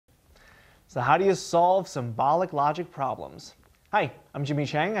So how do you solve symbolic logic problems? Hi, I'm Jimmy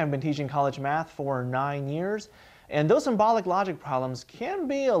Chang. I've been teaching college math for 9 years, and those symbolic logic problems can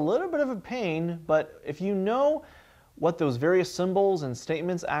be a little bit of a pain, but if you know what those various symbols and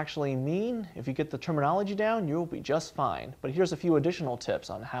statements actually mean, if you get the terminology down, you'll be just fine. But here's a few additional tips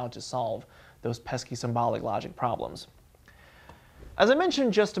on how to solve those pesky symbolic logic problems. As I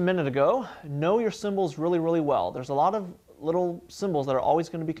mentioned just a minute ago, know your symbols really well. There's a lot of little symbols that are always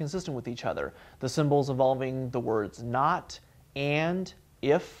going to be consistent with each other. The symbols involving the words not, and,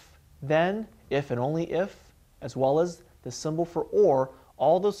 if, then, if and only if, as well as the symbol for or.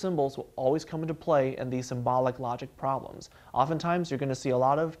 All those symbols will always come into play in these symbolic logic problems. Oftentimes you're going to see a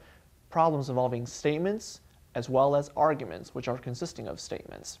lot of problems involving statements as well as arguments, which are consisting of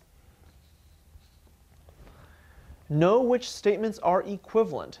statements. Know which statements are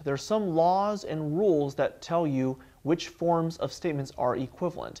equivalent. There are some laws and rules that tell you which forms of statements are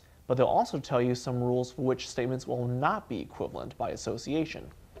equivalent, but they'll also tell you some rules for which statements will not be equivalent by association.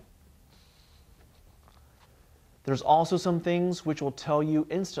 There's also some things which will tell you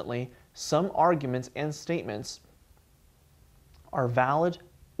instantly some arguments and statements are valid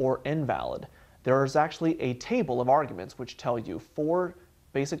or invalid. There is actually a table of arguments which tell you 4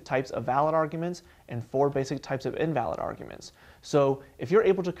 basic types of valid arguments and 4 basic types of invalid arguments. So if you're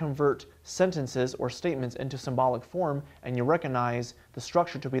able to convert sentences or statements into symbolic form and you recognize the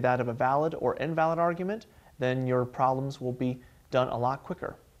structure to be that of a valid or invalid argument, then your problems will be done a lot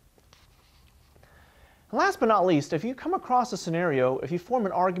quicker. And last but not least, if you come across a scenario, if you form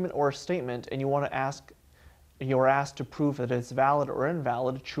an argument or a statement and you're asked to prove that it's valid or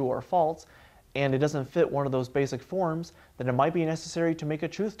invalid, true or false, and it doesn't fit one of those basic forms, then it might be necessary to make a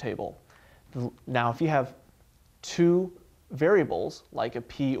truth table. Now, if you have 2 variables, like a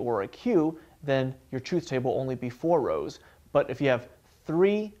P or a Q, then your truth table will only be 4 rows. But if you have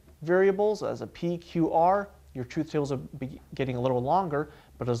 3 variables, as a P, Q, R, your truth tables will be getting a little longer,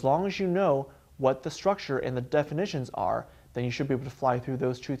 but as long as you know what the structure and the definitions are, then you should be able to fly through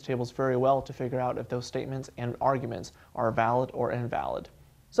those truth tables very well to figure out if those statements and arguments are valid or invalid.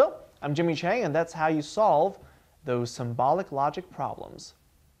 So, I'm Jimmy Chang, and that's how you solve those symbolic logic problems.